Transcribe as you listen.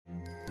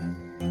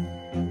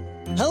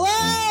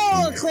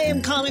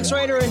acclaimed comics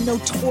writer and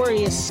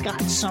notorious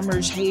Scott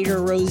Summers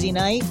hater, Rosie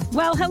Knight.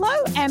 Well, hello,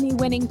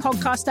 Emmy-winning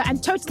podcaster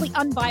and totally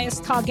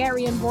unbiased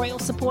Targaryen royal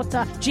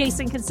supporter,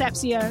 Jason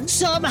Concepcion.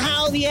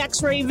 Somehow the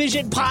X-Ray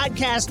Vision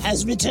podcast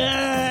has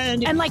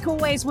returned. And like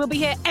always, we'll be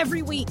here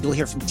every week. You'll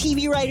hear from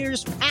TV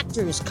writers,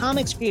 actors,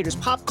 comics creators,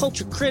 pop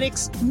culture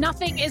critics.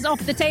 Nothing is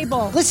off the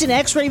table. Listen to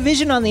X-Ray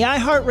Vision on the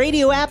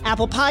iHeartRadio app,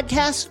 Apple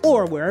Podcasts,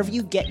 or wherever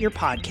you get your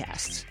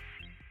podcasts.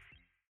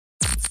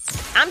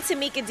 I'm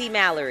Tamika D.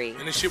 Mallory.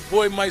 And it's your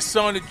boy, my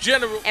son, the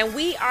General. And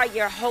we are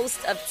your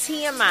hosts of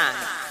TMI.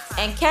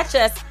 And catch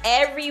us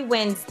every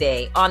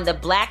Wednesday on the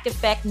Black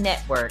Effect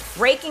Network,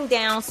 breaking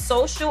down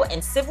social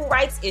and civil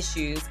rights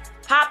issues,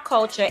 pop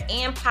culture,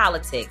 and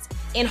politics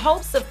in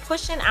hopes of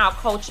pushing our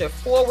culture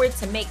forward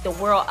to make the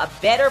world a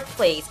better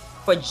place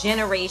for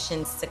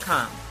generations to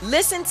come.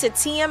 Listen to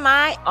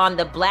TMI on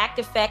the Black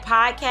Effect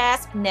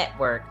Podcast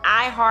Network,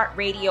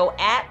 iHeartRadio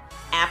app,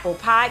 Apple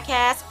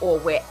Podcasts, or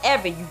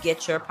wherever you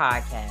get your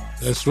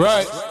podcasts. That's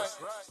right.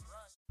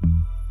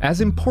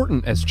 As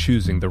important as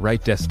choosing the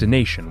right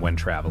destination when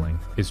traveling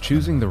is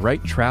choosing the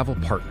right travel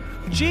partner.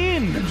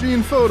 Gene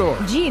Fodor.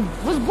 Gene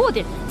was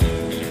good.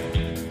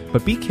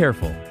 But be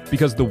careful,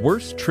 because the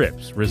worst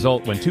trips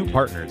result when two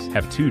partners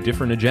have two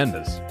different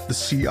agendas. The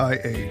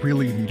CIA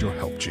really need your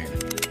help, Gene.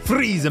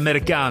 Freeze,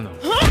 Americano.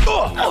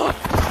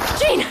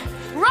 Gene,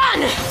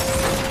 run!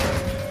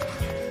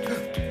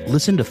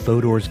 Listen to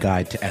Fodor's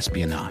Guide to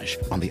Espionage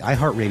on the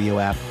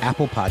iHeartRadio app,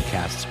 Apple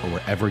Podcasts, or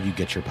wherever you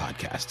get your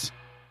podcasts.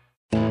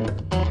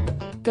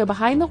 Go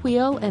behind the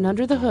wheel and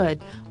under the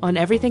hood on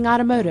everything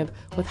automotive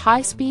with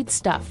high-speed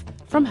stuff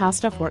from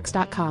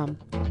HowStuffWorks.com.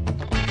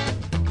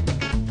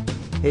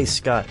 Hey,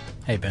 Scott.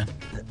 Hey, Ben.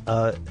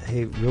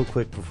 Hey, real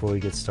quick before we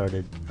get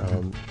started,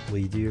 will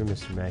you do your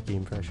Mr. Mackey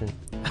impression?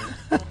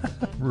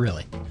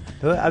 Really?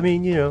 I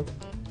mean, you know.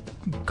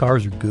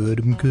 Cars are good,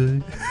 I'm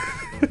good.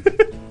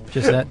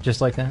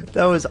 Just like that?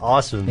 That was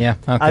awesome. Yeah,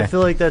 okay. I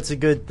feel like that's a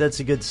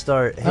good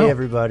start. Hey,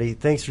 everybody.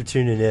 Thanks for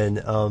tuning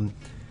in.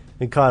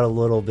 We caught a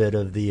little bit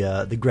of the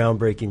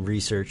groundbreaking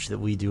research that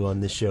we do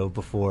on this show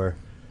before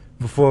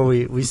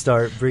we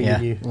start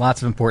bringing you.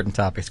 Lots of important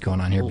topics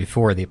going on here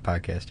before the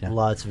podcast. Yeah,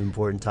 lots of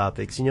important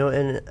topics. You know,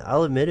 and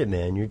I'll admit it,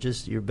 man.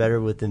 You're better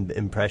with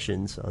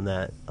impressions on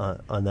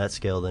that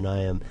scale than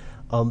I am.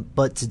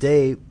 But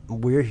today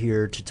we're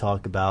here to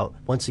talk about,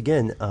 once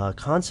again,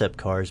 concept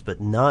cars, but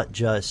not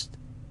just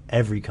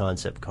every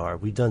concept car.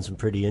 We've done some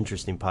pretty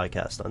interesting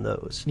podcasts on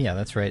those. Yeah,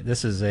 that's right.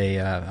 This is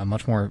a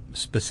much more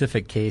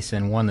specific case,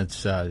 and one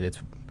that's it's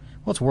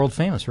world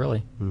famous,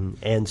 really,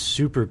 and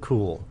super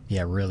cool.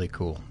 Yeah, really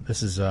cool.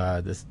 This is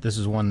this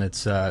is one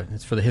that's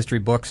it's for the history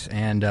books,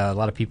 and a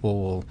lot of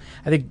people will.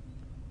 I think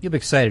you'll be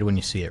excited when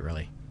you see it.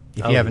 Really,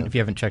 if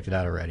you haven't checked it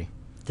out already.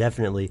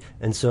 Definitely.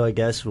 And so I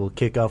guess we'll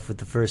kick off with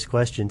the first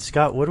question.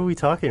 Scott, what are we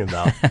talking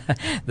about?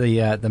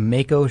 The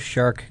Mako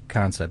Shark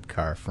concept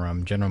car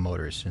from General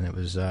Motors, and it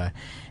was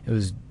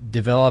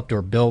developed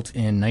or built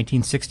in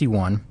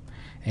 1961,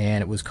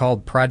 and it was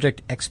called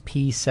Project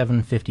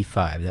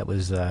XP755. That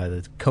was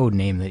the code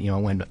name that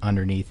went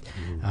underneath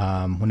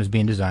when it was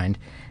being designed,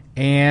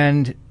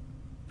 and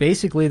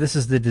basically this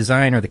is the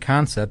design or the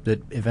concept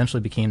that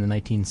eventually became the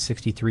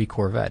 1963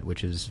 Corvette,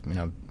 which is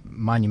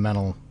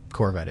monumental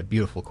Corvette, a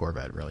beautiful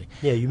Corvette, really.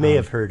 Yeah, you may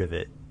have heard of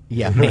it.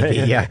 Yeah, maybe.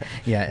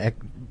 yeah.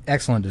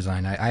 Excellent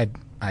design.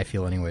 I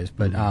feel, anyways.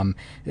 But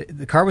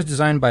the car was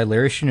designed by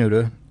Larry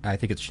Shinoda. I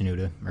think it's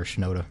Shinoda or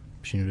Shinoda.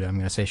 Shinoda. I'm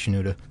going to say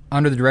Shinoda.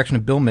 Under the direction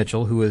of Bill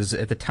Mitchell, who was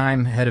at the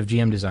time head of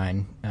GM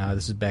Design.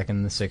 This is back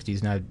in the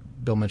 '60s. Now,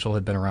 Bill Mitchell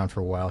had been around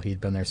for a while.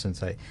 He'd been there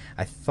since I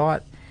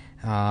thought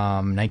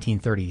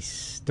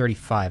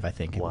 1935, I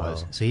think it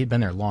was. So he'd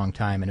been there a long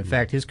time. And in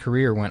fact, his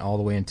career went all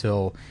the way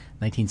until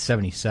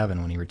 1977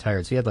 when he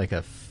retired. So he had like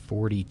a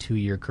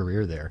 42-year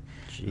career there.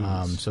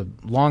 So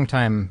long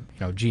time,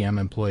 GM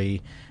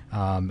employee.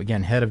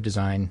 Again, head of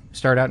design.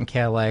 Started out in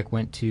Cadillac,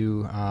 went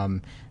to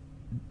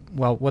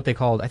what they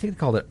called, I think they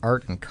called it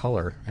Art and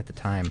Color at the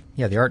time.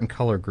 Yeah, the Art and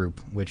Color group,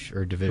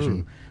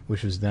 division,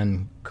 which was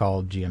then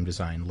called GM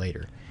Design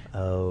later.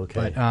 Oh,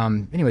 okay. But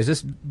anyways,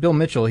 this Bill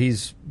Mitchell,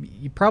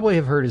 you probably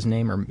have heard his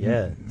name.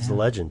 It's a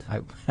legend.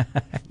 Are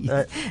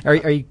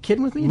you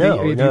kidding with me?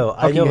 No.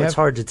 I know it's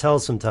hard to tell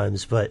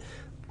sometimes, but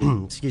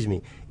excuse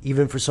me.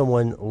 Even for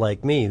someone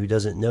like me who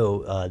doesn't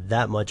know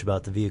that much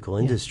about the vehicle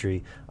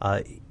industry,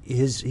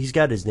 he's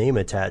got his name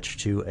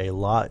attached to a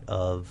lot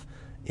of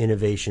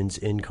innovations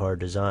in car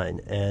design.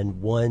 And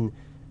one,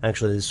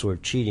 actually, this is sort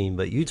of cheating,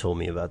 but you told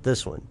me about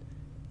this one.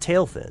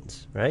 Tail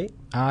fins, right?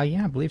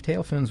 Yeah, I believe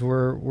tail fins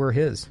were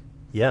his.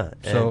 Yeah.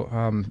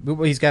 So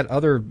he's got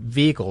other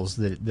vehicles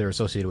that are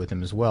associated with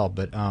him as well.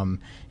 But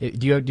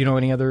do you know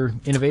any other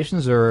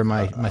innovations, or am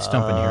I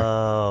stumping here?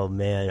 Oh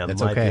man, I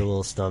might be a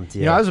little stumped.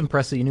 Yeah. I was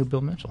impressed that you knew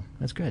Bill Mitchell.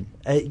 That's good.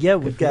 Yeah,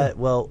 we've got.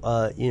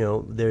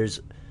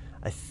 There's.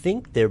 I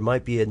think there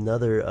might be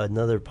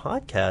another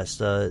podcast.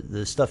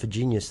 The Stuff of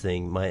Genius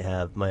thing might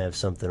have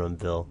something on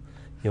Bill.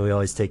 we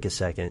always take a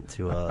second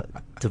to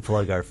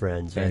plug our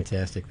friends. Right?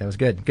 Fantastic. That was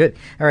good. Good.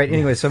 All right.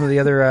 Anyway, some of the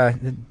other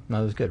no,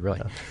 that was good,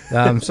 really.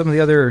 Some of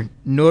the other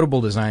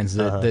notable designs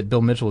that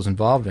Bill Mitchell was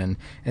involved in,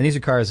 and these are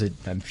cars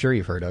that I'm sure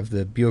you've heard of: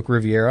 the Buick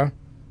Riviera,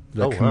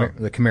 the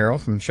Camaro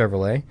from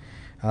Chevrolet,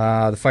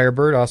 the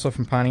Firebird also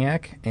from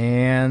Pontiac,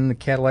 and the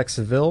Cadillac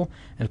Seville,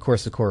 and of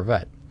course the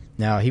Corvette.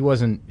 Now he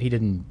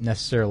didn't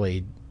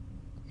necessarily,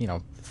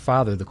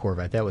 father the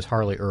Corvette. That was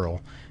Harley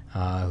Earl.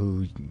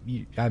 Who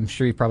I'm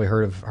sure you've probably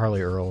heard of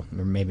Harley Earl,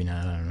 or maybe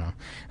not, I don't know.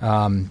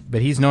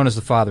 But he's known as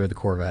the father of the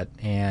Corvette,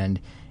 and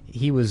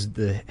he was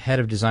the head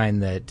of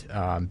design that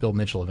Bill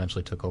Mitchell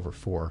eventually took over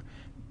for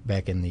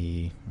back in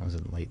the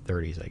late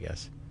 30s, I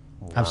guess.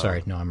 Wow. I'm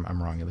sorry, no,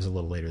 I'm wrong. It was a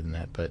little later than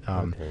that. But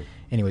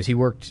anyways, he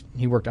worked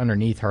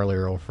underneath Harley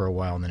Earl for a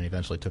while, and then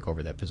eventually took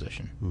over that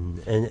position.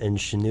 Mm-hmm. And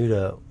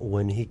Shenouda,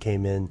 when he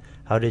came in,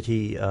 how did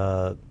he...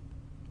 how's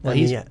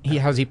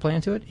he play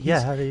into it?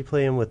 How did he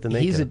play in with the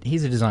makeup?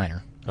 He's a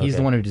designer. Okay. He's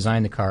the one who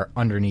designed the car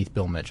underneath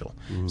Bill Mitchell.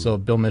 Mm-hmm. So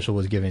Bill Mitchell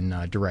was given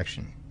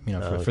direction,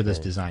 for this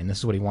design. This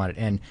is what he wanted,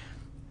 and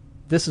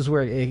this is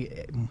where,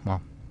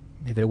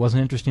 if it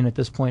wasn't interesting at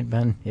this point,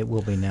 Ben, it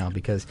will be now,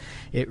 because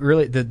it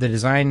really the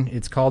design.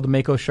 It's called the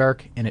Mako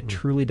Shark, and it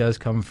truly does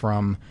come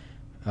from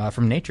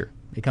nature.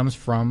 It comes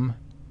from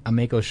a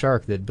Mako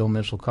shark that Bill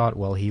Mitchell caught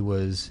while he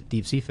was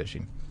deep sea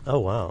fishing. Oh,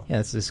 wow.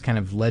 Yeah, it's this kind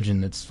of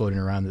legend that's floating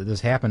around that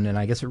this happened, and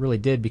I guess it really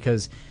did,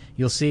 because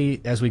you'll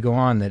see as we go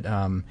on that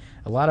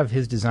a lot of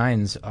his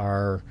designs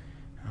are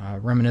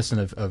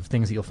reminiscent of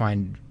things that you'll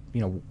find,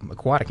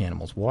 aquatic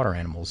animals, water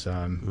animals,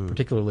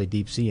 particularly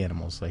deep sea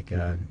animals like,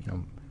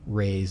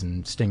 rays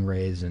and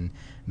stingrays and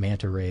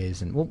manta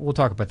rays, and we'll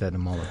talk about that in a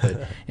moment.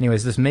 But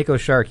anyways, this Mako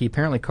shark, he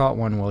apparently caught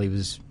one while he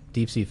was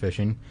deep sea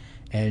fishing,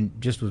 and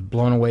just was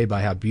blown away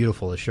by how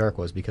beautiful the shark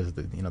was because of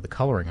the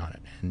coloring on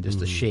it and just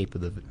the shape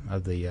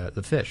of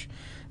the fish.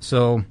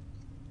 So,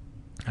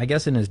 I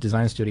guess in his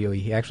design studio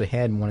he actually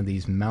had one of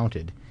these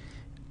mounted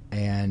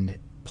and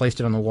placed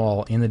it on the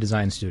wall in the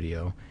design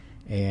studio.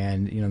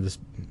 And this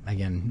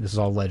is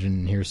all legend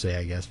and hearsay,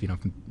 I guess,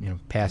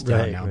 passed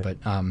down now. Right.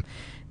 But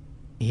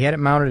he had it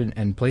mounted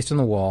and placed on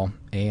the wall,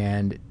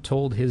 and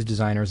told his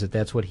designers that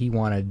that's what he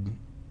wanted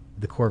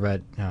the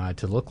Corvette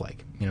to look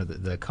like.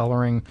 The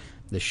coloring,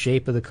 the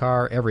shape of the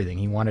car, everything.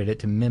 He wanted it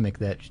to mimic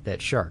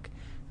that shark.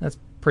 That's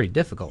pretty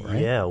difficult,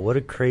 right? Yeah, what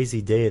a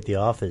crazy day at the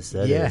office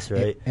that is,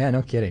 right? Yeah,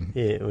 no kidding.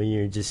 Yeah, when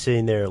you're just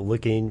sitting there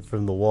looking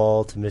from the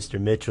wall to Mr.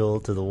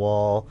 Mitchell to the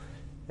wall,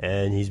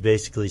 and he's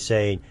basically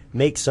saying,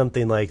 make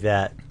something like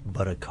that,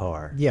 but a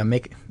car. Yeah,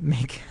 make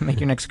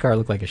your next car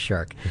look like a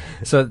shark.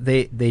 So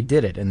they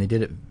did it, and they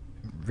did it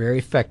very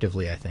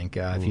effectively, I think.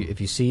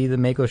 If you see the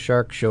Mako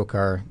Shark show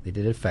car, they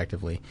did it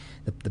effectively.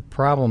 The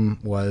problem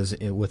was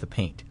with the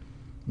paint.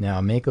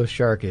 Now, Mako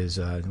Shark is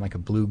like a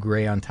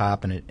blue-gray on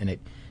top, and it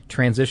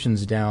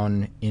transitions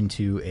down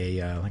into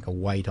like a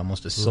white,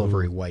 almost a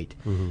silvery white.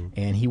 Mm-hmm.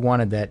 And he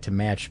wanted that to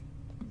match,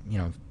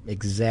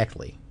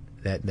 exactly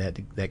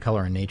that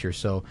color in nature.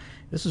 So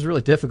this was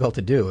really difficult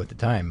to do at the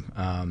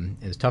time.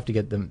 It was tough to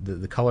get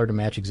the color to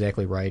match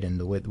exactly right and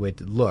the way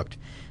it looked.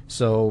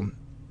 So,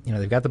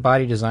 they've got the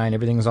body design,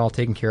 everything's all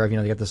taken care of.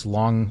 They got this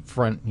long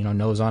front,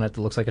 nose on it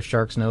that looks like a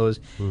shark's nose.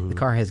 Mm-hmm. The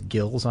car has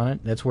gills on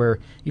it. That's where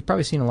you've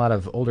probably seen a lot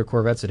of older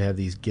Corvettes that have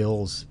these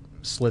gills,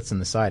 slits in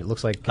the side. It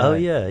looks like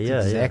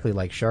exactly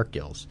like shark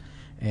gills.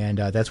 And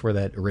that's where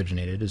that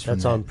originated.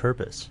 That's on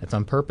purpose. That's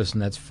on purpose,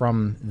 and that's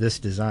from this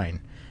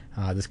design,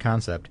 this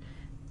concept.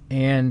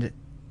 And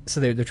so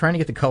they're trying to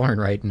get the coloring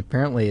right, and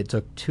apparently it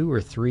took 2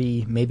 or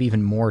 3, maybe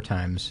even more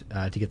times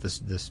to get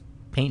this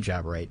paint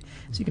job right.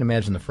 So you can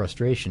imagine the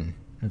frustration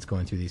that's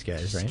going through these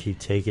guys, right? Just keep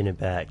taking it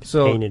back,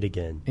 paint it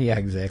again. Yeah,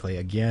 exactly.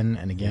 Again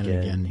and again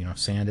and again.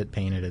 Sand it,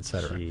 paint it,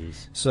 etc.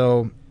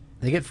 So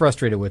they get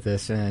frustrated with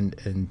this,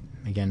 and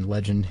again,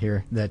 legend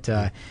here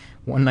that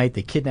one night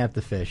they kidnapped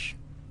the fish,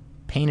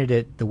 painted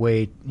it the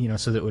way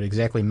so that it would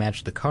exactly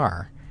match the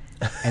car,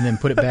 and then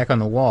put it back on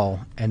the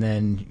wall. And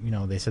then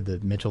they said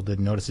that Mitchell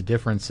didn't notice a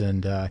difference,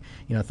 and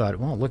thought,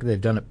 well, look, they've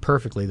done it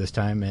perfectly this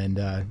time, and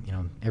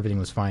everything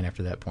was fine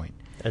after that point.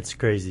 That's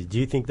crazy. Do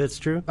you think that's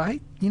true?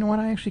 You know what?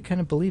 I actually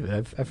kind of believe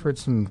it. I've heard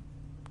some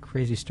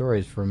crazy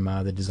stories from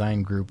the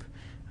design group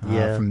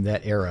from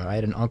that era. I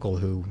had an uncle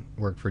who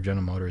worked for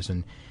General Motors,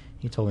 and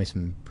he told me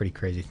some pretty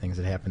crazy things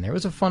that happened there. It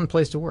was a fun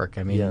place to work.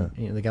 I mean,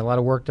 they got a lot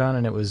of work done,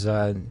 and it was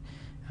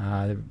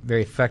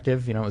very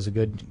effective. It was a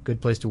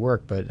good place to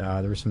work, but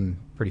there were some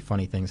pretty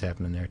funny things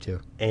happening there too.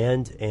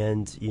 And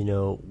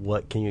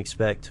what can you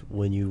expect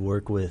when you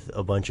work with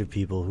a bunch of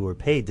people who are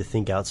paid to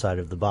think outside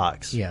of the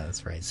box? Yeah,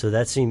 that's right. So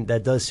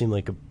that does seem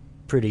like a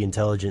pretty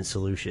intelligent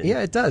solution.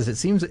 Yeah, it does. It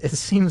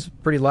seems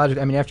pretty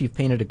logical. I mean, after you've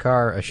painted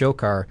a show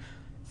car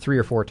 3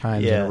 or 4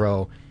 times in a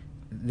row,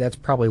 that's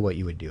probably what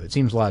you would do. It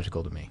seems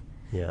logical to me.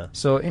 Yeah.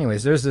 So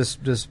anyways, there's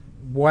this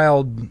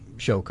wild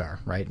show car,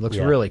 right? It looks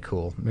really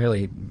cool,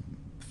 really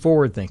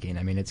forward-thinking.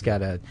 I mean, it's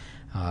got a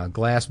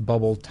glass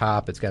bubble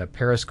top. It's got a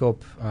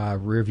periscope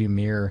rearview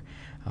mirror.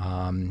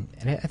 And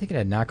I think it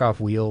had knockoff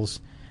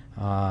wheels.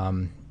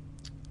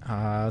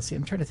 See,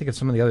 I'm trying to think of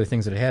some of the other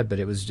things that it had, but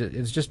it was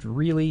just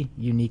really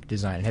unique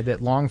design. It had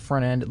that long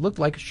front end. It looked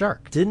like a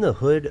shark. Didn't the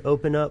hood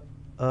open up?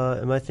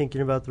 Am I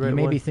thinking about the right one?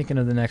 You may be thinking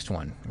of the next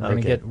one. We're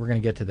gonna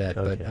get to that.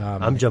 Okay. But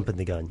I'm jumping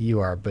the gun. You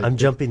are, but I'm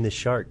jumping the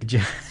shark.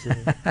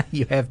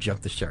 You have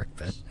jumped the shark,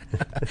 Ben.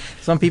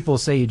 Some people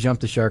say you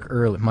jumped the shark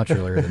much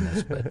earlier than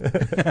this,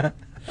 but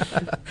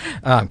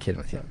I'm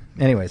kidding with you.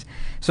 Anyways,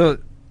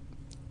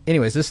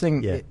 this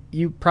thing,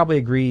 you probably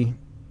agree,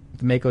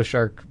 the Mako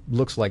shark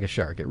looks like a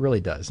shark. It really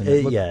does. And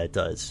it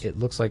does. It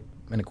looks like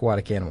an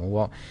aquatic animal.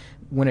 Well,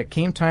 when it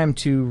came time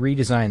to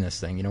redesign this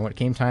thing, when it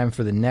came time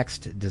for the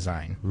next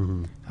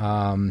design,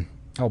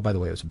 oh, by the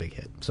way, it was a big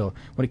hit. So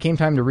when it came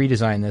time to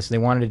redesign this, they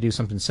wanted to do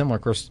something similar.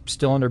 Of course,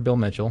 still under Bill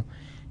Mitchell.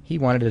 He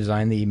wanted to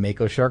design the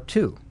Mako Shark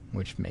 2,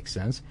 which makes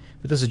sense.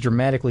 But this is a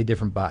dramatically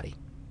different body.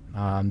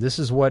 This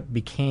is what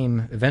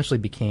eventually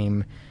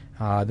became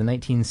the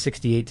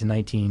 1968 to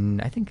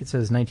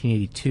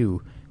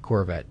 1982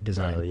 Corvette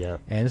design. Oh, yeah.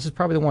 And this is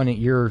probably the one that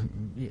you've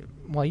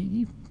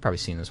probably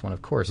seen this one,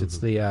 of course. It's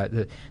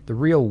the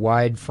real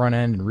wide front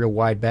end and real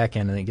wide back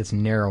end, and it gets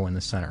narrow in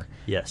the center.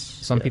 Yes.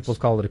 Some people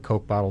call it a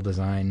Coke bottle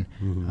design.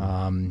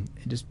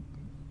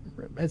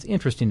 It's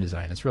interesting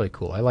design. It's really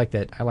cool. I like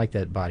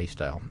that body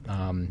style.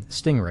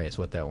 Stingray is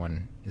what that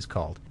one is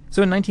called.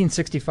 So in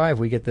 1965,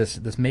 we get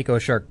this Mako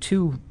Shark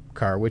 2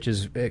 car, which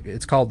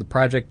it's called the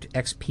Project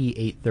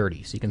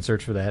XP830. So you can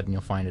search for that and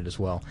you'll find it as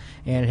well.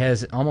 And it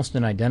has almost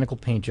an identical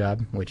paint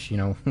job, which we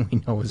know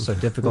is so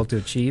difficult to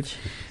achieve.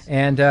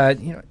 And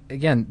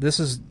again, this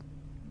is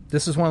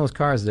one of those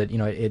cars that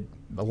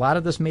a lot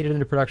of this made it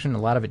into production,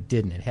 a lot of it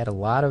didn't. It had a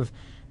lot of,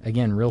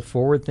 again, real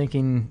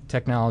forward-thinking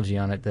technology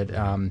on it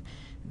that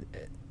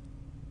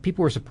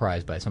people were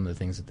surprised by some of the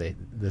things that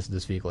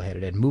this vehicle had.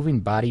 It had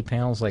moving body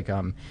panels, like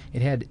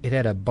it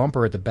had a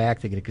bumper at the back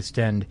that could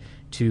extend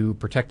to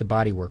protect the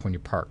bodywork when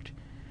you're parked.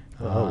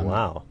 Oh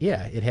wow!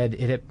 Yeah,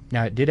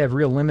 it did have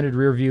real limited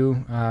rear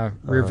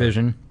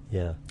vision.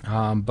 Yeah.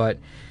 But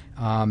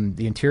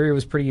the interior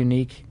was pretty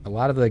unique. A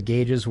lot of the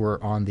gauges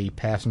were on the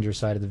passenger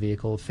side of the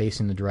vehicle,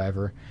 facing the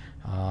driver.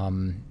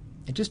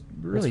 It just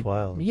really, that's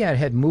wild. Yeah, it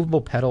had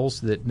movable pedals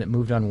that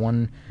moved on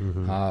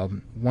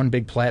one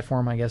big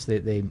platform. I guess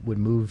they would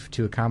move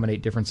to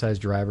accommodate different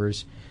sized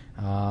drivers.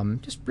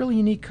 Just really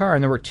unique car,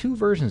 and there were two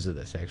versions of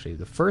this actually.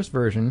 The first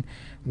version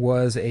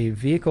was a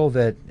vehicle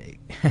that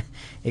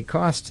it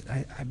cost,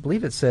 I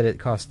believe it said it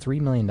cost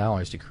 $3 million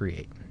to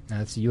create.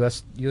 That's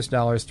U.S.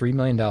 dollars, $3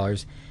 million,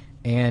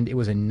 and it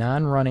was a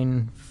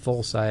non-running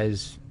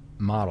full-size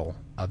model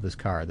of this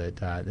car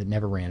that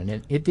never ran,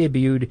 and it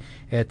debuted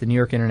at the New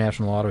York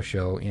International Auto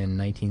Show in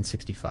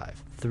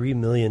 1965. $3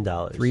 million.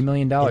 $3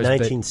 million. In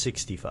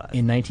 1965.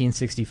 In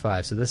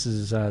 1965. So this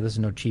is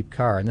no cheap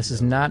car, and this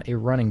is not a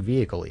running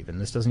vehicle. Even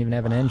this doesn't even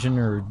have an engine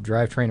or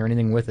drivetrain or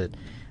anything with it.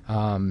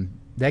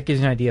 That gives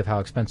you an idea of how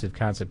expensive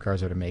concept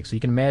cars are to make. So you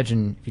can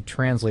imagine if you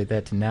translate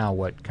that to now,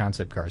 what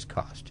concept cars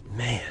cost.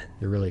 Man,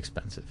 they're really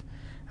expensive.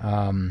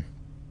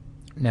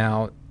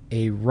 Now,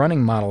 a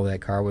running model of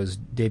that car was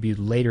debuted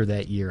later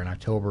that year in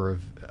October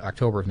of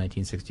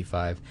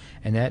 1965,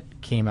 and that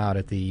came out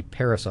at the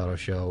Paris Auto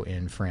Show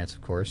in France,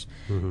 of course.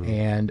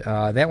 And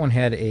that one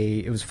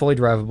it was fully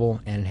drivable,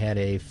 and it had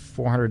a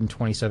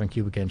 427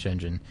 cubic inch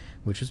engine,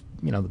 which was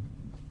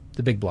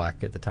the big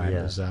block at the time.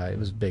 Yeah. It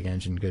was a big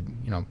engine, good.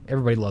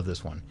 Everybody loved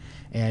this one,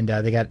 and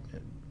they got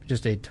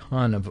just a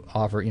ton of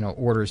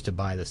orders to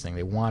buy this thing.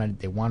 They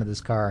wanted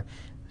this car,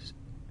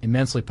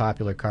 immensely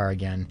popular car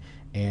again.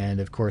 And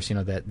of course,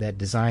 that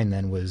design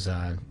then was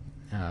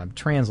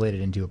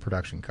translated into a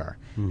production car,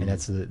 and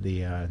that's the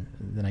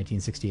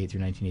 1968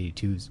 through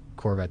 1982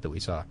 Corvette that we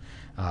saw.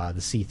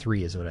 The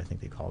C3 is what I think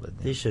they called it.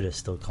 They should have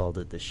still called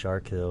it the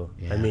Shark, though.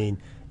 Yeah. I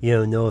mean,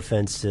 no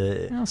offense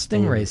to. Well,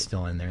 Stingray's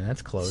still in there.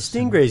 That's close.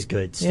 Stingray's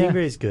good.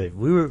 Stingray's good.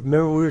 We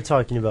were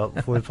talking about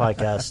before the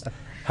podcast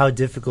how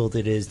difficult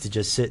it is to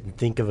just sit and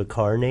think of a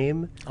car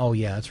name. Oh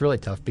yeah, it's really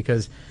tough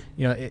because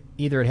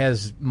either it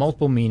has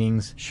multiple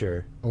meanings,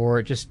 sure, or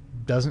it just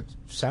doesn't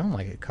sound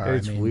like a car.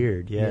 It's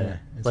weird, yeah.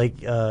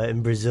 Like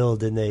in Brazil,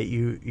 didn't they?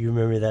 You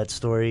remember that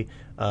story?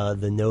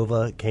 The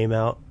Nova came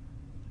out,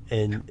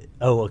 and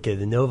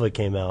the Nova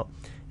came out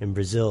in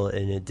Brazil,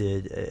 and it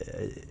did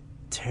a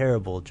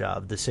terrible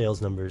job. The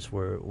sales numbers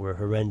were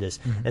horrendous,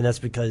 and that's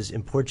because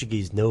in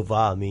Portuguese,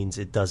 Nova means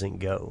it doesn't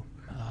go.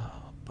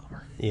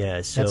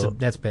 Yeah, so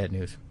that's bad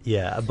news.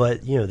 Yeah,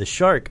 but the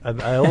Shark.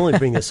 I only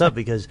bring this up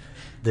because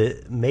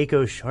the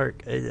Mako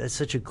Shark. It's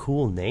such a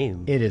cool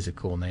name. It is a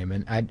cool name,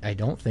 and I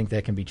don't think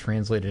that can be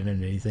translated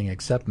into anything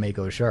except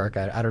Mako Shark.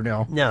 I don't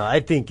know. No, I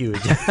think you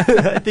would.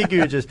 I think you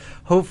would just.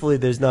 Hopefully,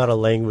 there's not a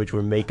language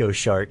where Mako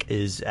Shark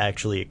is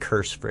actually a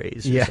curse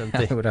phrase or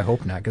something. I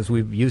hope not, because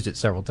we've used it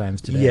several times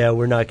today. Yeah,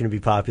 we're not going to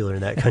be popular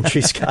in that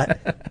country, Scott,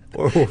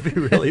 or we'll be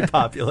really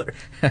popular.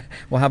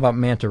 Well, how about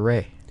Manta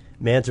Ray?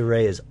 Manta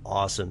Ray is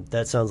awesome.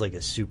 That sounds like a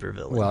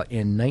supervillain. Well,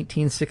 in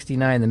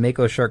 1969, the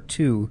Mako Shark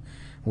 2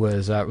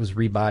 was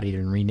rebodied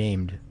and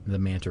renamed the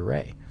Manta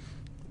Ray,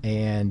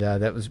 and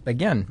that was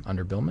again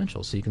under Bill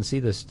Mitchell. So you can see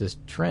this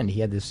trend. He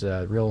had this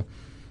real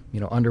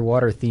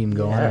underwater theme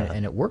going,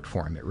 and it worked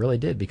for him. It really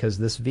did, because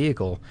this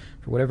vehicle,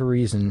 for whatever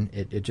reason,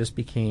 it just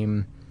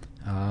became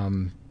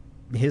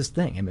his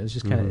thing. I mean, it was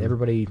just kind of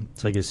everybody.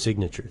 It's like his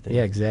signature thing.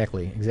 Yeah,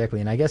 exactly.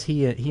 And I guess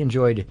he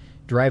enjoyed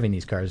driving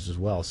these cars as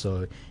well.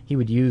 So he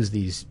would use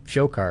these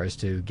show cars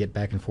to get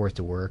back and forth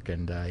to work,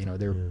 and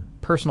they're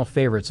personal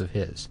favorites of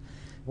his.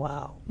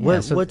 Wow.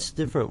 Yeah, what's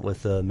different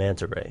with the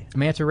Manta Ray?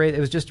 Manta Ray, it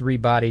was just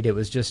rebodied. It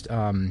was just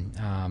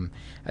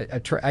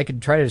I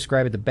could try to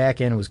describe it. The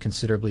back end was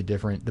considerably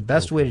different. The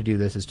best way to do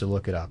this is to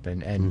look it up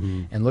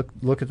and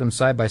look at them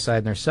side by side.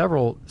 And there's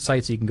several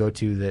sites you can go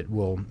to that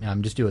will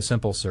just do a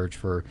simple search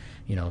for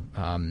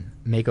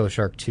Mako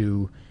Shark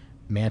 2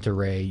 Manta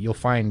Ray. You'll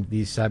find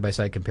these side by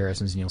side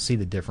comparisons, and you'll see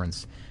the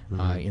difference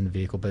in the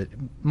vehicle. But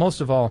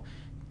most of all,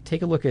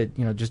 take a look at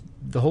just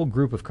the whole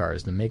group of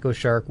cars. The Mako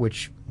Shark,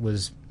 which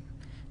was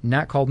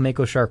not called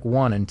Mako Shark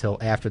 1 until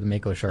after the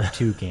Mako Shark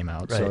 2 came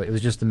out. Right. So it was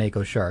just the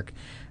Mako Shark.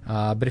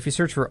 But if you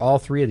search for all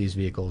three of these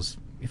vehicles,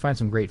 you find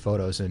some great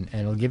photos, and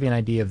it'll give you an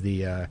idea of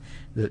this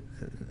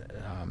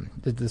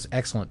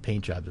excellent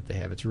paint job that they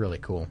have. It's really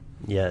cool.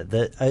 Yeah,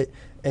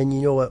 and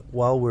you know what?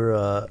 While we're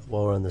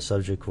on the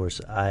subject, of course,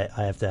 I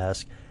have to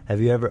ask: have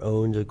you ever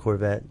owned a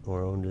Corvette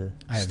or owned a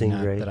Stingray? I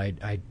have not, but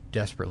I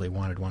desperately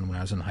wanted one when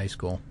I was in high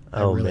school.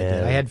 Oh, I really man.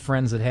 did. I had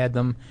friends that had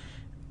them.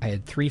 I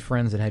had 3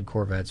 friends that had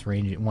Corvettes,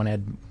 ranging. One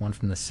had one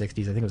from the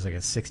 60s. I think it was like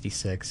a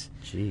 66.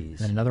 Jeez.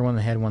 Then another one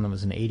that had one that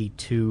was an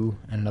 82,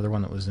 and another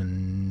one that was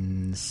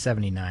in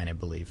 79, I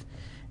believe.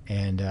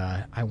 And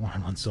I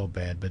wanted one so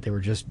bad, but they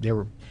were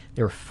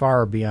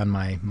far beyond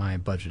my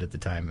budget at the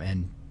time,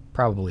 and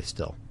probably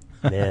still.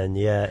 Man,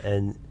 yeah.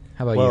 And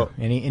how about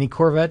you? Any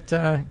Corvette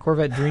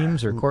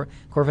dreams or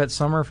Corvette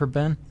summer for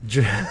Ben?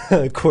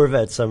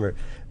 Corvette summer.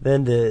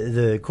 Then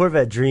the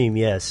Corvette dream,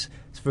 yes.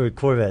 For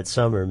Corvette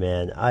summer,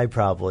 man, I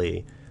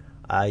hate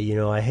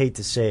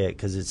to say it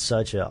because it's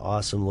such an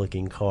awesome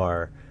looking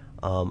car.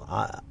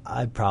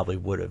 I probably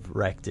would have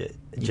wrecked it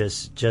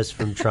just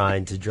from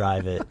trying to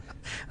drive it.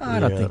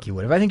 I don't think you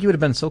would have. I think you would have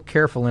been so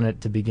careful in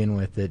it to begin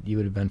with that you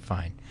would have been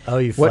fine. Oh,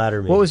 you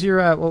flatter me. What was your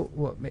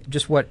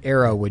just what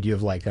era would you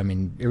have liked? I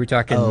mean, are we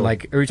talking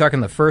are we talking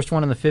the first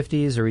one in the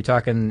 50s? Are we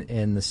talking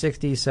in the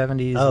 60s,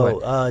 70s?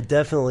 Oh,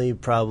 definitely,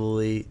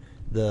 probably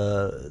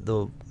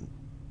the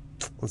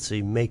let's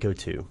see, Mako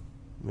 2. You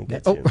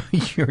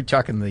were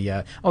talking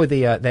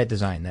that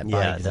design, that body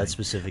design. That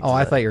specific.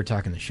 I thought you were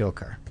talking the show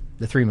car,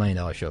 the $3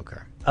 million show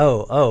car.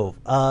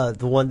 The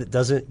one that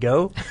doesn't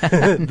go,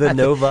 the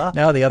Nova.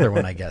 No, the other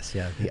one, I guess.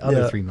 Yeah, the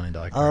other $3 million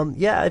car.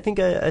 Yeah, I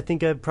think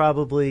I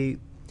probably.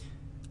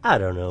 I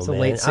don't know, so man.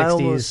 Late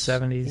 60s,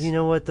 70s. You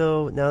know what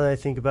though? Now that I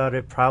think about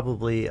it,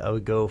 probably I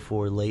would go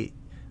for late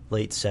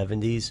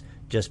 70s.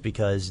 Just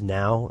because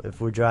now, if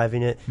we're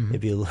driving it,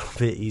 it'd be a little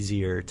bit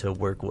easier to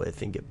work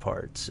with and get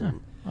parts.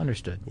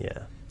 Understood. Yeah.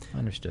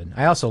 Understood.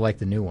 I also like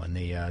the new one,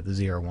 the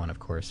ZR1, of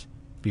course.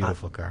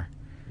 Beautiful car.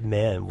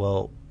 Man,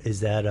 well, is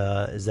that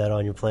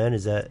on your plan?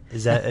 Is that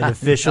an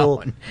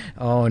official?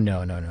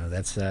 No.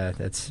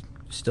 That's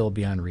still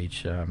beyond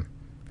reach.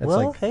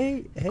 That's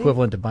hey,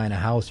 equivalent to buying a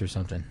house or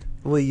something.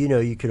 Well,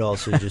 you could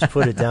also just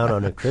put it down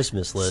on a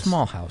Christmas list.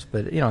 Small house,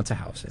 but it's a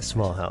house. Anyways.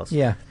 Small house.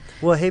 Yeah.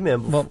 Well, hey,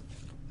 man.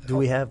 Do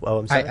we have? Oh,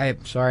 I'm sorry.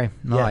 I'm sorry.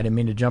 No, I didn't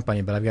mean to jump on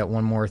you, but I've got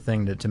one more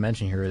thing to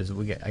mention here. Is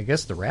I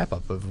guess the wrap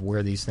up of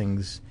where these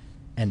things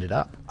ended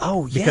up.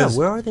 Oh yeah,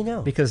 where are they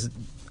now? Because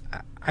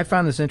I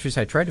found this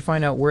interesting. I tried to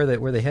find out where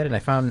they headed. I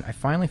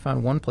finally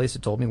found one place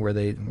that told me where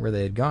they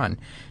had gone,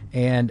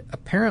 and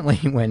apparently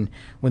when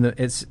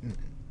the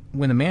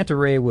Manta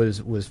Ray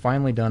was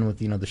finally done with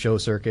the show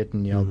circuit,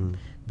 and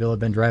Bill had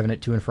been driving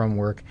it to and from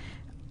work.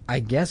 I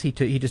guess he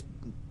just.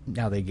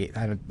 Now they gave.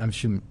 I'm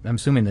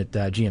assuming that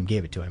GM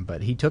gave it to him,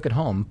 but he took it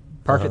home,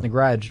 parked it in the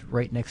garage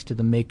right next to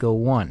the Mako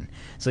 1.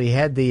 So he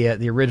had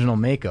the original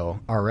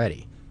Mako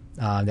already.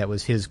 That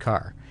was his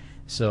car.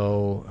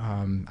 So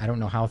I don't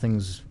know how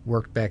things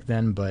worked back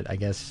then, but I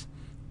guess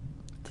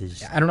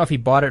I don't know if he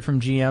bought it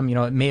from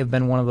GM. It may have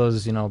been one of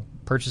those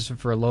purchase it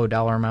for a low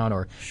dollar amount,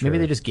 or maybe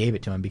they just gave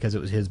it to him because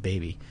it was his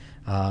baby.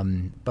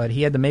 But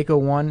he had the Mako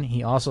 1.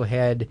 He also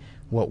had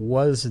what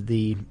was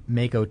the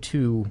Mako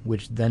 2,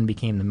 which then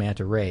became the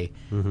Manta Ray,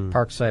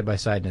 parked side by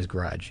side in his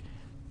garage.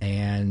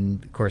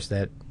 And, of course,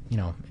 that,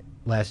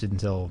 lasted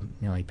until,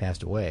 he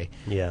passed away.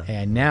 Yeah.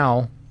 And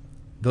now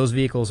those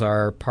vehicles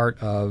are part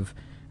of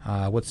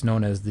what's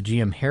known as the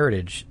GM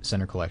Heritage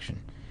Center Collection.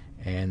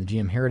 And the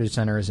GM Heritage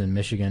Center is in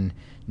Michigan,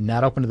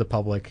 not open to the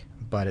public,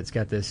 but it's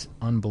got this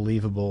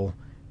unbelievable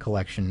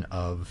collection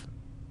of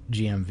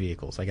GM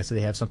vehicles. Like I said,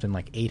 they have something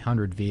like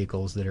 800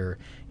 vehicles that are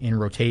in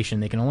rotation.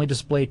 They can only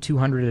display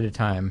 200 at a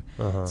time.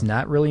 It's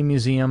not really a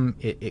museum.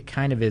 It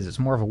kind of is. It's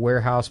more of a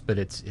warehouse, but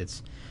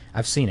it's.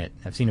 I've seen it.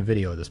 I've seen a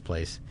video of this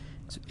place.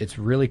 It's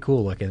really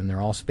cool looking, and they're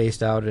all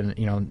spaced out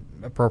and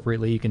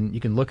appropriately. You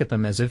can look at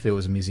them as if it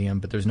was a museum,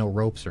 but there's no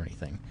ropes or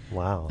anything.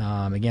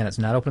 Wow. Again, it's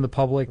not open to the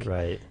public.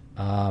 Right.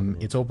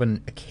 It's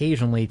open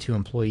occasionally to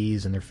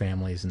employees and their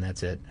families, and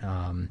that's it.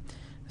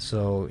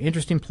 So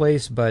interesting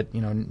place, but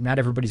not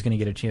everybody's going to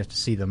get a chance to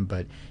see them.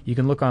 But you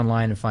can look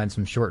online and find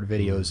some short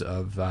videos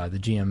of the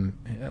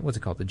GM. What's it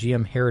called? The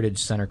GM Heritage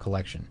Center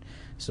Collection.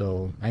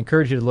 So I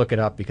encourage you to look it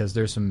up because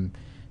there's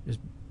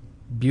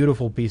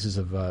beautiful pieces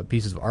of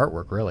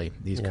artwork. Really,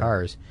 these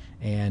cars,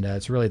 and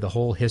it's really the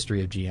whole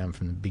history of GM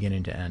from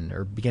beginning to end,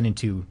 or beginning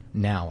to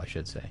now, I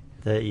should say.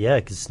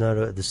 Because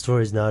the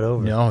story's not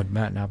over. No,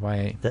 not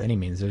by any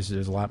means. There's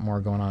a lot more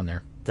going on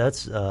there.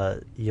 That's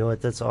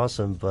that's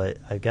awesome. But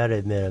I gotta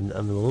admit, I'm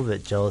a little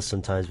bit jealous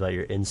sometimes about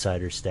your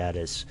insider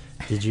status.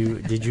 Did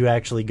you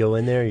actually go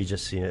in there? Or you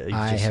just seen it?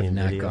 I have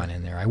not gone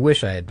in there. I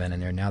wish I had been in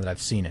there. Now that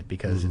I've seen it,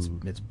 because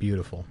it's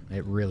beautiful.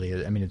 It really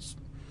is. I mean, it's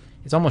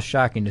almost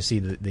shocking to see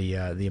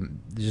the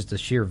just the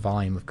sheer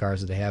volume of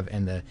cars that they have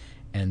and the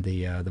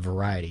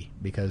variety,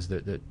 because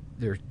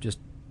they're just.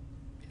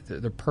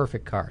 They're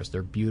perfect cars.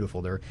 They're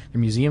beautiful. They're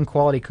museum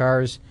quality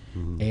cars,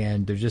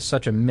 and they're just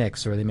such a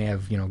mix. Or they may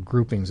have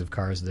groupings of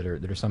cars that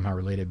are somehow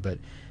related. But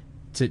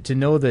to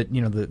know that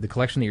the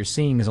collection that you're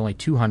seeing is only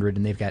 200,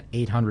 and they've got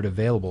 800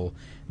 available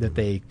that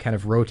they kind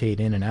of rotate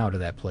in and out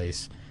of that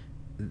place,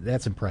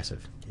 that's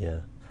impressive. Yeah.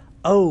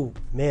 Oh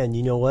man,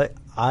 you know what?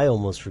 I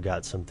almost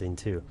forgot something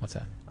too. What's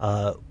that?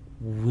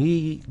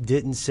 We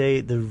didn't say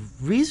the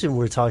reason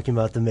we're talking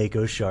about the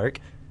Mako Shark.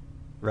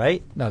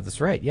 Right? No,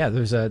 that's right. Yeah,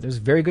 there's a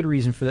very good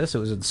reason for this. It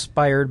was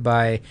inspired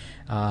by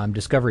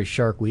Discovery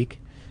Shark Week,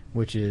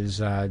 which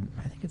is I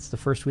think it's the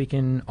first week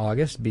in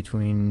August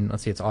between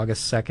it's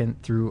August 2nd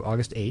through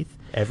August 8th.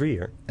 Every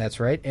year. That's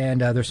right. And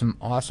there's some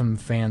awesome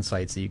fan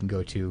sites that you can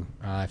go to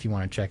if you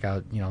want to check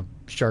out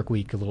Shark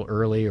Week a little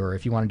early, or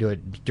if you want to do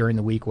it during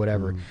the week,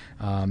 whatever.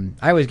 I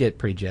always get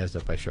pretty jazzed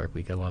up by Shark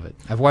Week. I love it.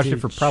 I've watched it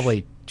for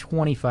probably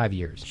 25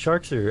 years.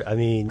 Sharks are,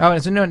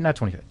 no, not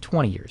 25,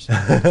 20 years.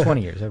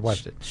 20 years I've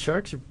watched it.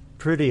 Sharks are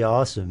pretty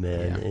awesome,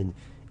 man.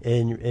 Yeah.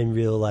 In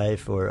real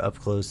life or up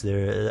close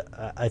there,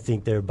 I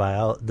think the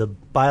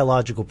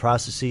biological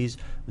processes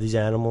of these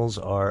animals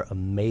are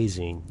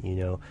amazing.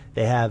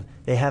 They have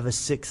a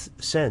sixth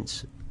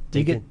sense. Do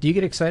you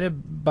get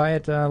excited by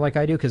it like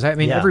I do? Because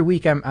every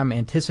week I'm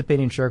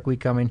anticipating Shark Week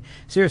coming.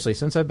 Seriously,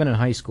 since I've been in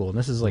high school, and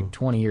this is like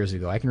 20 years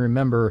ago, I can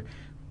remember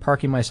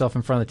parking myself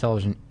in front of the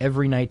television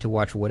every night to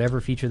watch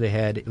whatever feature they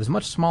had. It was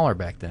much smaller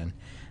back then.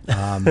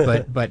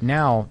 But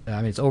now,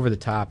 it's over the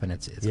top, and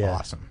it's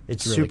awesome.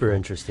 It's really super cool.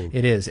 interesting.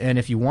 It is. And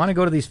if you want to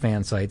go to these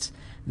fan sites,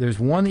 there's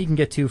one that you can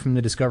get to from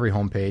the Discovery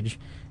homepage.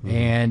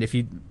 And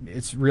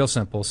it's real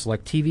simple.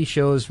 Select TV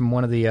shows from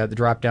one of the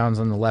drop downs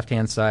on the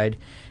left-hand side,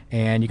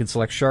 and you can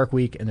select Shark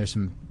Week, and there's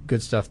some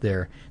good stuff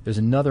there. There's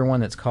another one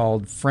that's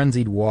called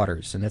Frenzied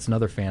Waters, and that's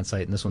another fan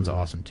site, and this one's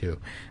awesome too.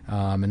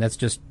 And that's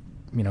just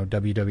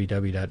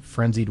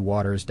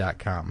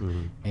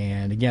www.frenziedwaters.com.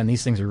 And again,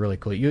 these things are really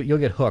cool. You'll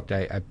get hooked.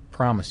 I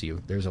promise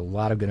you. There's a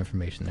lot of good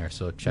information there,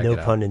 so check it out.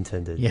 No pun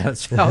intended. Yeah.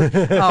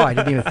 I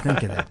didn't even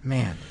think of that.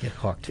 Man, get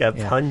hooked. Yeah,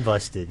 pun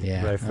busted,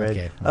 my friend.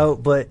 Okay. Oh,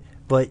 but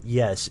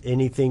yes,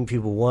 anything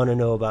people want to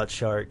know about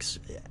sharks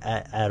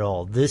at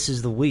all, this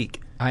is the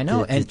week. I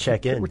know. To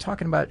check in. We're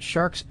talking about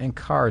sharks and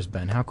cars,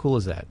 Ben. How cool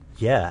is that?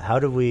 Yeah. How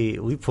did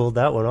we pulled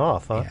that one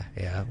off, huh?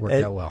 Yeah, it worked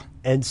out well.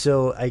 And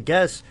so I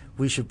guess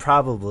we should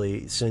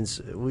probably,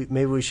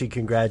 maybe we should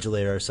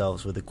congratulate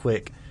ourselves with a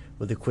quick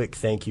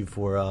thank you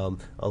for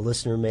a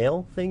listener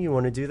mail thing. You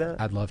want to do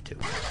that? I'd love to.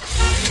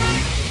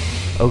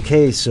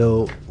 Okay,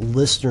 so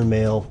listener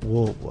mail.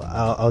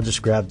 I'll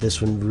just grab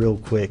this one real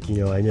quick.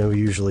 I know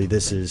usually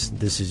this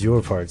is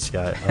your part,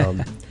 Scott.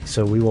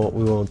 So we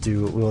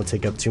won't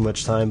take up too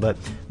much time. But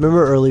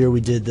remember earlier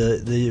we did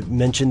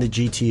mentioned the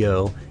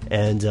GTO,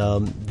 and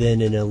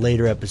then in a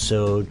later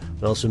episode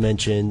we also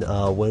mentioned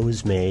when it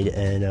was made,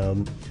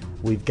 and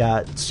we've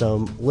got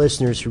some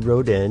listeners who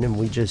wrote in, and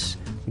we just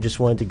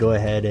wanted to go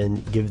ahead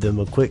and give them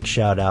a quick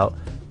shout out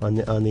on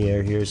the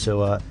air here.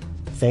 So.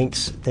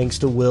 Thanks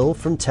to Will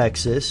from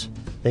Texas.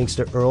 Thanks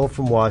to Earl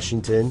from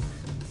Washington.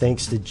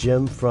 Thanks to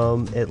Jim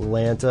from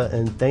Atlanta.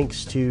 And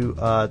thanks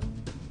to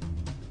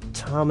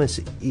Thomas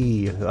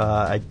E.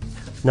 I'm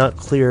not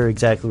clear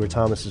exactly where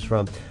Thomas is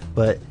from.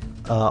 But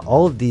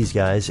all of these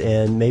guys,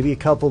 and maybe a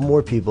couple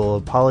more people,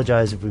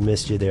 apologize if we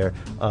missed you there,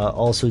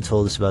 also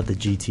told us about the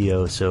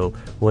GTO. So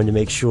wanted to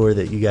make sure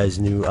that you guys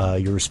knew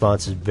your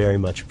response is very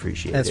much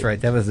appreciated. That's right.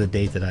 That was the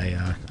date that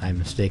I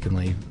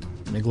mistakenly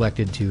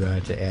neglected to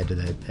add to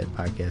that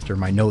podcast, or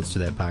my notes to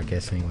that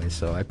podcast anyway.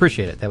 So I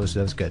appreciate it. That was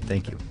good.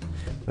 Thank you.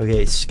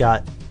 Okay,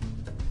 Scott,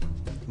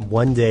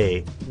 one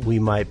day we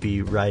might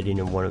be riding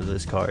in one of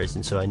those cars,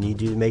 and so I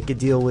need you to make a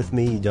deal with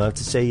me. You don't have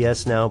to say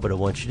yes now, but I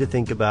want you to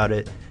think about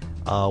it.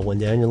 One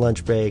day on your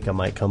lunch break, I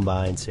might come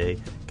by and say,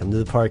 come to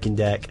the parking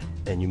deck,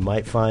 and you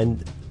might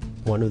find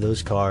one of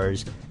those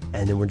cars,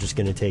 and then we're just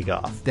going to take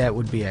off. That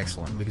would be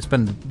excellent. We could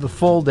spend the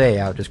full day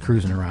out just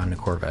cruising around in a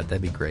Corvette.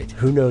 That'd be great.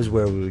 Who knows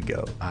where we would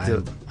go.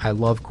 I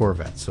love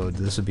Corvettes, so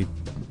this would be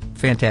a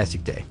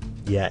fantastic day.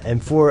 Yeah,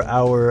 and for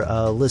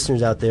our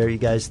listeners out there, you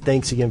guys,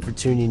 thanks again for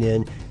tuning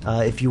in.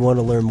 If you want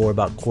to learn more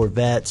about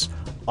Corvettes,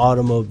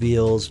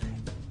 automobiles,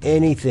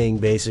 anything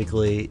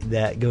basically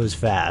that goes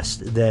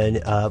fast, then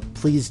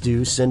please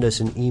do send us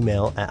an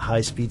email at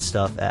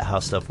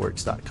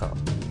highspeedstuff@howstuffworks.com.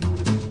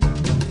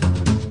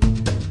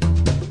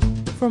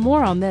 For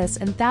more on this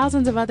and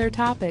thousands of other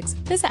topics,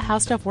 visit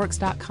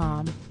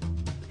howstuffworks.com.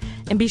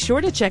 And be sure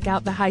to check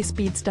out the High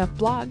Speed Stuff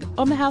blog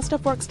on the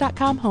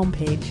howstuffworks.com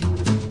homepage.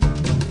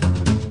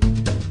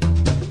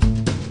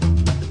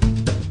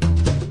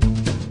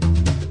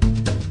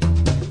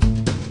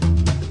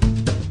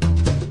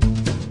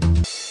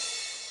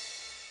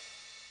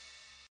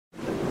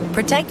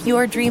 Protect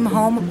your dream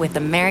home with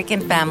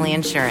American Family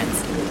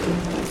Insurance.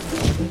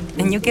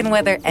 And you can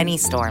weather any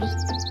storm.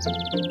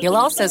 You'll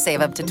also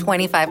save up to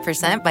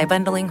 25% by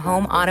bundling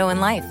home, auto, and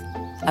life.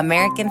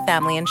 American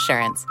Family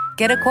Insurance.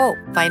 Get a quote.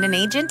 Find an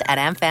agent at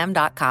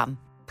amfam.com.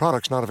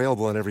 Products not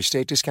available in every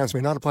state. Discounts may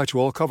not apply to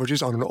all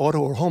coverages on an auto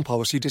or home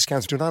policy.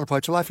 Discounts do not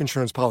apply to life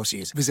insurance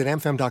policies. Visit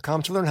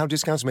amfam.com to learn how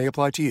discounts may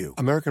apply to you.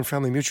 American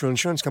Family Mutual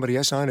Insurance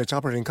Company, SI, and its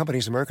operating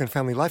companies, American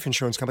Family Life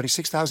Insurance Company,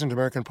 6000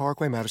 American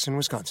Parkway, Madison,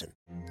 Wisconsin.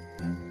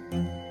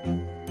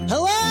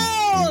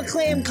 Hello,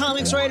 acclaimed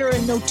comics writer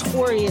and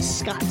notorious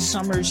Scott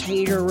Summers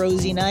hater,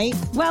 Rosie Knight.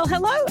 Well,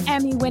 hello,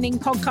 Emmy-winning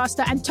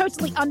podcaster and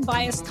totally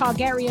unbiased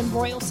Targaryen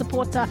royal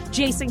supporter,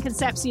 Jason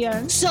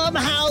Concepcion.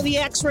 Somehow the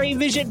X-Ray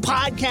Vision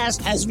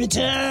podcast has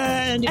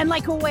returned. And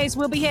like always,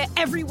 we'll be here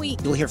every week.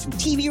 You'll hear from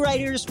TV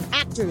writers,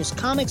 actors,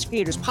 comics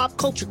creators, pop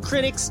culture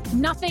critics.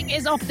 Nothing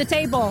is off the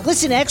table.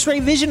 Listen to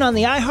X-Ray Vision on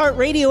the iHeart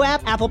Radio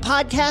app, Apple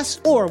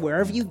Podcasts, or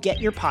wherever you get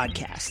your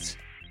podcasts.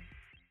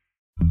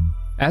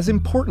 As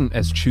important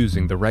as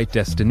choosing the right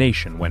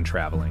destination when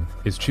traveling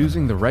is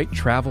choosing the right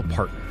travel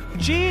partner.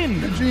 Gene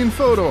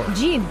Fodor.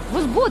 Gene,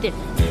 was good.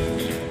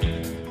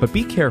 But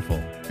be careful,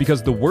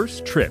 because the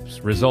worst trips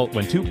result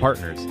when two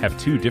partners have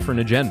two different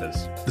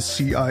agendas. The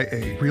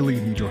CIA really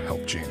need your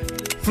help, Gene.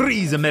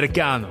 Freeze,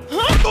 Americano!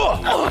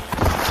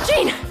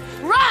 Gene,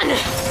 run!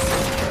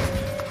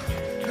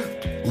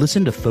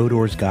 Listen to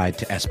Fodor's Guide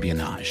to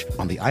Espionage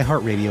on the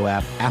iHeartRadio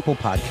app, Apple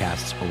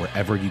Podcasts, or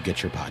wherever you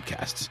get your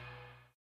podcasts.